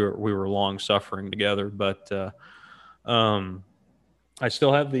we were long suffering together, but. Um, I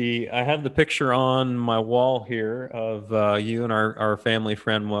have the picture on my wall here of you and our family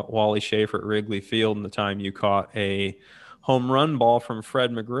friend Wally Schaefer at Wrigley Field, and the time you caught a home run ball from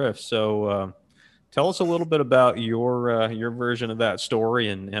Fred McGriff. So tell us a little bit about your version of that story,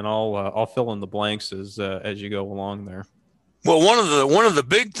 and I'll fill in the blanks as you go along there. Well, one of the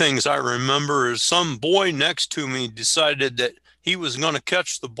big things I remember is some boy next to me decided that he was going to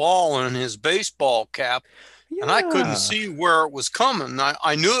catch the ball in his baseball cap, and I couldn't Yeah. see where it was coming.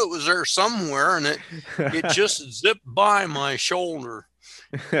 I knew it was there somewhere, and it just zipped by my shoulder.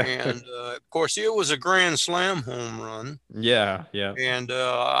 And of course, it was a grand slam home run, Yeah, yeah. and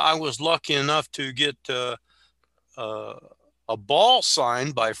I was lucky enough to get uh, a ball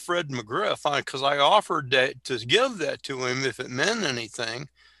signed by Fred McGriff because I offered to give that to him if it meant anything,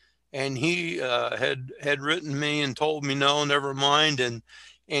 and he had written me and told me no, never mind,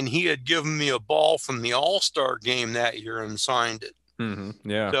 and he had given me a ball from the All-Star game that year and signed it. Yeah,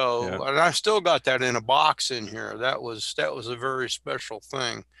 yeah, So, and I still got that in a box in here. That was a very special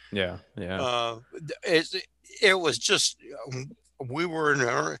thing. yeah, yeah. Uh, it, it was just we were in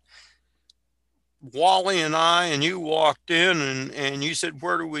a Wally and I, and you walked in and you said,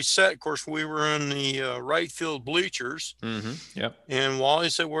 where do we sit? Of course, we were in the right field bleachers. Yep. And Wally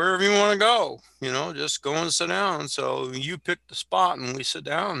said, wherever you want to go, just go and sit down. So you picked the spot and we sit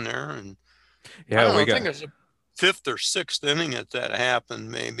down there. And I Yeah, don't know, we I think got. it's the fifth or sixth inning that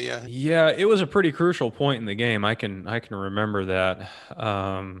happened, maybe. Yeah, it was a pretty crucial point in the game. I can remember that.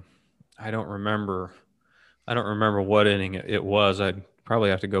 I don't remember I don't remember what inning it was. I'd probably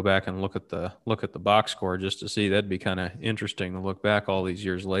have to go back and look at the box score just to see. That'd be kind of interesting to look back all these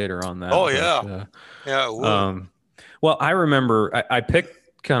years later on Oh, that. yeah. But Yeah, it would. um, well, I remember I picked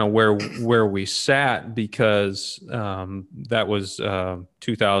kind of where we sat because that was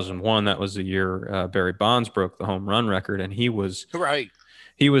 2001. That was the year Barry Bonds broke the home run record, and Right.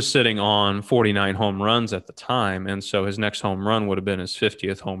 he was sitting on 49 home runs at the time, and so his next home run would have been his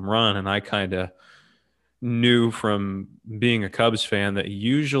 50th home run. And I kind of knew from being a Cubs fan that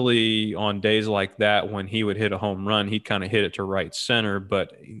usually on days like that, when he would hit a home run, he'd kind of hit it to right center.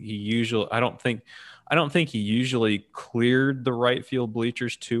 But I don't think he usually cleared the right field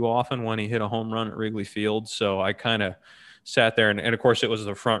bleachers too often when he hit a home run at Wrigley Field. So I kind of sat there, and of course it was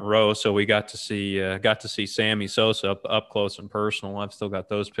the front row, so we got to see Sammy Sosa up close and personal. I've still got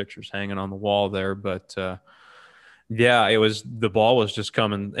those pictures hanging on the wall there, but yeah, the ball was just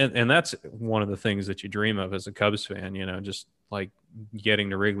coming, and that's one of the things that you dream of as a Cubs fan, just like getting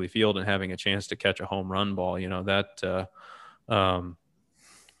to Wrigley Field and having a chance to catch a home run ball, that.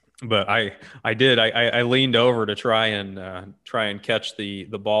 But I did I leaned over to try and catch the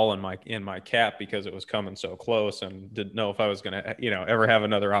ball in my cap because it was coming so close, and didn't know if I was gonna ever have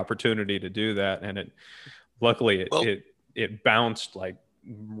another opportunity to do that, and luckily Well, it bounced like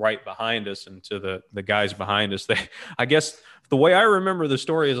right behind us and to the guys behind us. I guess the way I remember the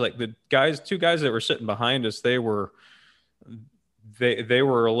story is like the two guys that were sitting behind us, they were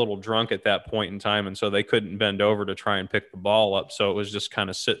a little drunk at that point in time, and so they couldn't bend over to try and pick the ball up. So it was just kind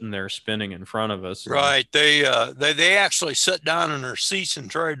of sitting there spinning in front of us. right. They actually sat down in their seats and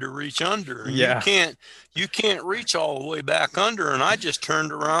tried to reach under, and Yeah. you can't reach all the way back under. And I just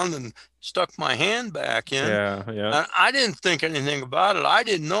turned around and stuck my hand back in. Yeah. Yeah. And I didn't think anything about it. I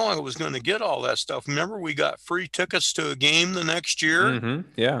didn't know I was going to get all that stuff. Remember, we got free tickets to a game the next year. Mm-hmm.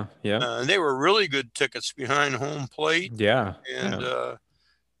 Yeah. Yeah. They were really good tickets behind home plate. Yeah. And Yeah.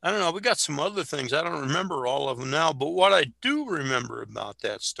 I don't know, we got some other things. I don't remember all of them now. But what I do remember about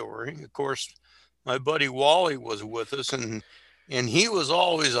that story, of course, my buddy Wally was with us, and he was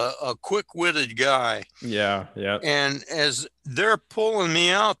always a quick-witted guy. Yeah. Yeah. And as they're pulling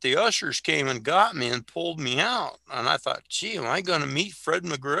me out, the ushers came and got me and pulled me out. And I thought, gee, am I going to meet Fred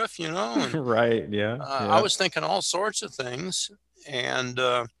McGriff, you know? And Right. Yeah. I Yeah. was thinking all sorts of things. And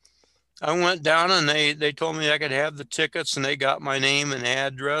I went down, and they told me I could have the tickets, and they got my name and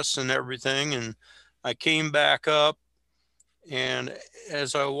address and everything. And I came back up, and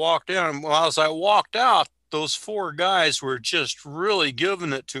as I walked out, those four guys were just really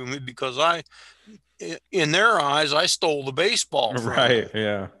giving it to me because in their eyes, I stole the baseball from them. Right.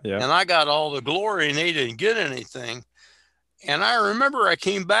 Yeah. Yeah. And I got all the glory and they didn't get anything. And I remember I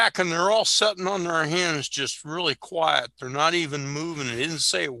came back and they're all sitting on their hands, just really quiet. They're not even moving. They didn't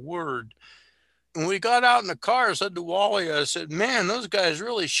say a word. And we got out in the car. I said to Wally, I said, man, those guys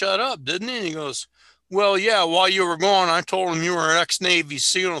really shut up, didn't he? And he goes, well, yeah, while you were gone, I told them you were an ex-Navy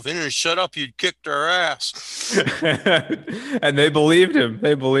SEAL. If they didn't shut up, you'd kicked our ass. And they believed him.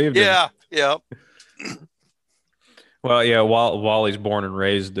 They believed him. Yeah, yeah. Well, yeah. Wally's born and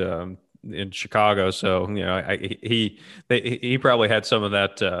raised in Chicago, so he probably had some of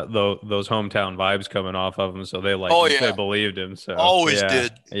that those hometown vibes coming off of him. So they believed him. So always yeah,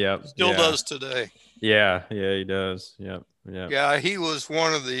 did. Yep. Still does today. Yeah. Yeah. He does. Yep. Yep. Yeah, he was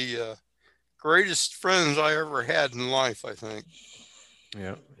one of the greatest friends I ever had in life, I think.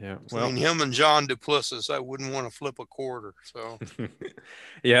 Yeah. Yeah. Well, I mean, him and John Duplessis, I wouldn't want to flip a quarter. So.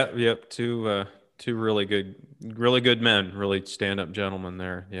 Yeah. Yep. Two really good men, really stand-up gentlemen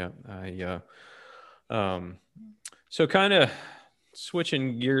there. Yeah. So kind of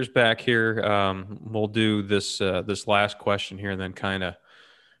switching gears back here, we'll do this last question here and then kind of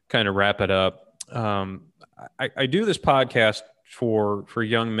wrap it up. I do this podcast for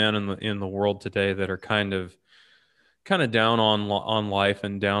young men in the world today that are kind of down on life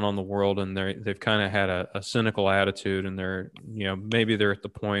and down on the world, and they've kind of had a cynical attitude, and they're, maybe they're at the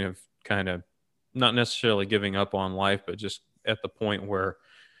point of kind of not necessarily giving up on life, but just at the point where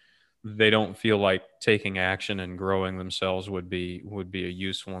they don't feel like taking action and growing themselves would be a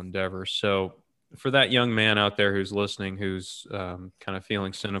useful endeavor. So for that young man out there who's listening, who's kind of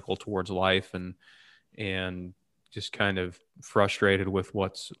feeling cynical towards life and just kind of frustrated with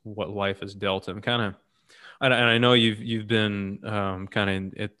what life has dealt him, and I know you've been kind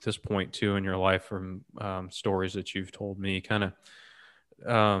of at this point too in your life from stories that you've told me,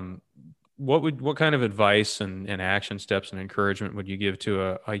 what kind of advice and action steps and encouragement would you give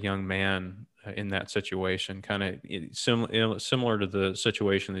to a young man in that situation, kind of similar to the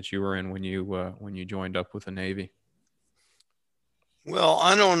situation that you were in when you joined up with the Navy? Well,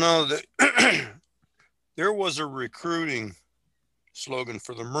 I don't know that there was a recruiting slogan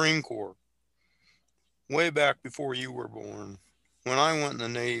for the Marine Corps way back before you were born, when I went in the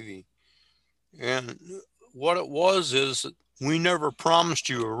Navy. And what it was is we never promised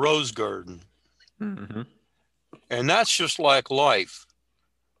you a rose garden. Mm-hmm. And that's just like life.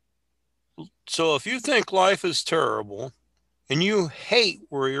 So if you think life is terrible and you hate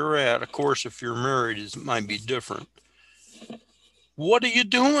where you're at, of course, if you're married, it might be different. What are you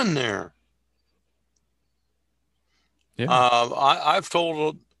doing there? Yeah. I've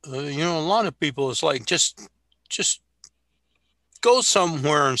told, a lot of people, it's like, just go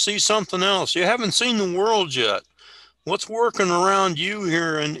somewhere and see something else. You haven't seen the world yet. What's working around you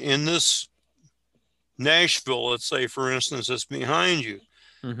here in this Nashville, let's say, for instance, that's behind you,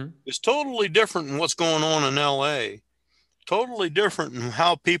 mm-hmm. is totally different than what's going on in LA. Totally different in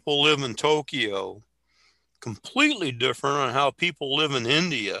how people live in Tokyo. Completely different on how people live in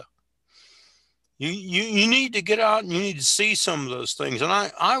India. You need to get out and you need to see some of those things. And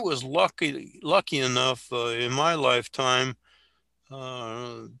I was lucky enough in my lifetime,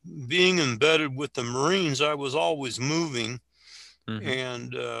 being embedded with the Marines. I was always moving, mm-hmm.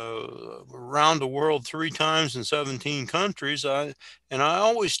 and around the world 3 times in 17 countries. I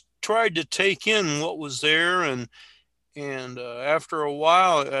always tried to take in what was there, and after a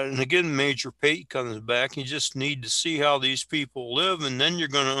while, and again, Major Pate comes back. You just need to see how these people live, and then you're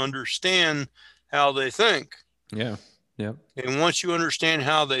going to understand how they think. Yeah. Yeah. And once you understand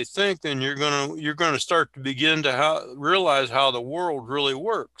how they think, then you're gonna start to begin to realize how the world really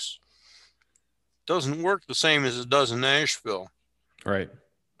works. It doesn't work the same as it does in Nashville. Right.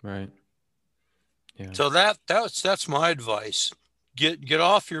 Yeah. So that's my advice. Get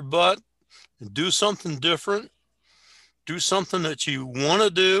off your butt and do something different. Do something that you want to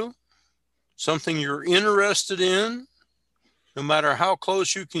do, something you're interested in, no matter how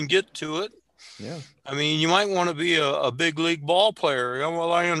close you can get to it. Yeah. I mean, you might want to be a big league ball player. Yeah,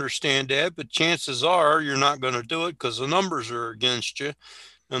 well, I understand that, but chances are you're not going to do it because the numbers are against you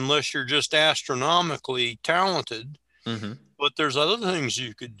unless you're just astronomically talented. Mm-hmm. But there's other things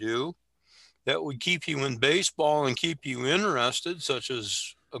you could do that would keep you in baseball and keep you interested, such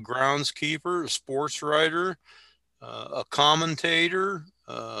as a groundskeeper, a sports writer, a commentator.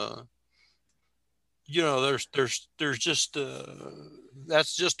 There's just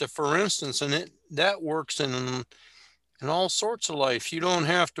that's just a for instance, and that works in all sorts of life. You don't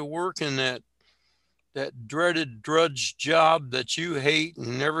have to work in that dreaded drudge job that you hate,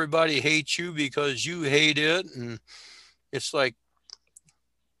 and everybody hates you because you hate it. And it's like,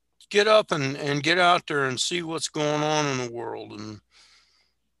 get up and get out there and see what's going on in the world. And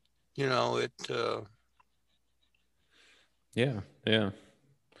Yeah.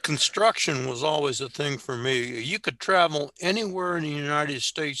 Construction was always a thing for me. You could travel anywhere in the United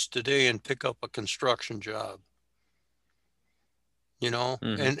States today and pick up a construction job,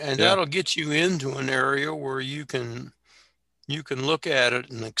 Mm-hmm. and Yeah. that'll get you into an area where you can look at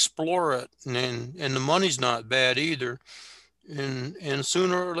it and explore it. And the money's not bad either. And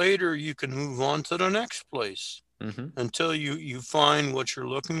sooner or later you can move on to the next place Mm-hmm. until you find what you're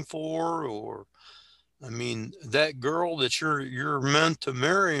looking for. Or, I mean, that girl that you're meant to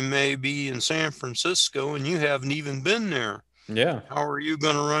marry may be in San Francisco and you haven't even been there. Yeah. How are you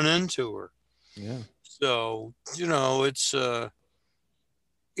going to run into her? Yeah. So,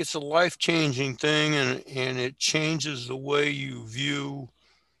 it's a life-changing thing, and it changes the way you view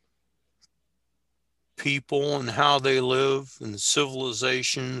people and how they live and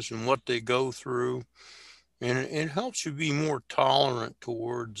civilizations and what they go through. And it helps you be more tolerant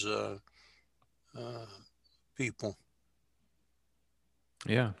towards people.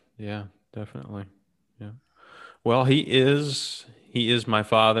 Yeah, definitely. Yeah. Well, he is my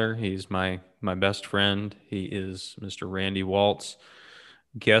father. He's my best friend. He is Mr. Randy Waltz,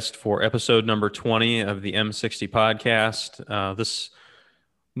 guest for episode number 20 of the M60 podcast. This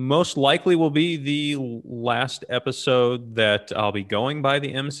most likely will be the last episode that I'll be going by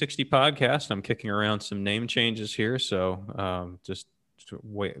the M60 podcast. I'm kicking around some name changes here, so just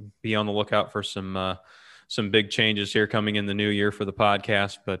be on the lookout for some big changes here coming in the new year for the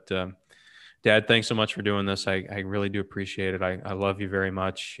podcast. But Dad, thanks so much for doing this. I really do appreciate it. I love you very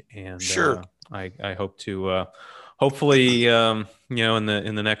much, and Sure. I hope to hopefully in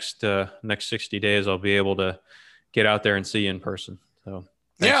the next 60 days I'll be able to get out there and see you in person. So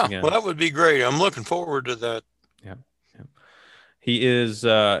thanks again. Well, that would be great. I'm looking forward to that. Yeah. He is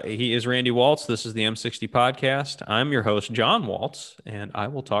Randy Waltz. This is the M60 podcast. I'm your host, John Waltz, and I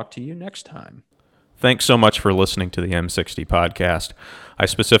will talk to you next time. Thanks so much for listening to the M60 podcast. I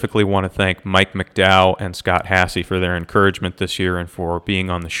specifically want to thank Mike McDowell and Scott Hassey for their encouragement this year and for being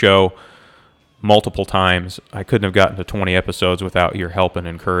on the show multiple times. I couldn't have gotten to 20 episodes without your help and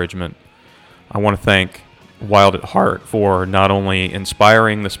encouragement. I want to thank Wild at Heart for not only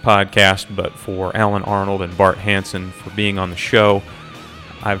inspiring this podcast, but for Alan Arnold and Bart Hansen for being on the show.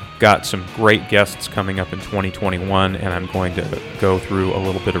 I've got some great guests coming up in 2021, and I'm going to go through a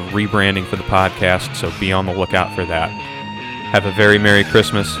little bit of rebranding for the podcast, so be on the lookout for that. Have a very Merry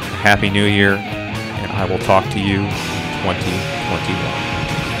Christmas, Happy New Year, and I will talk to you in 2021.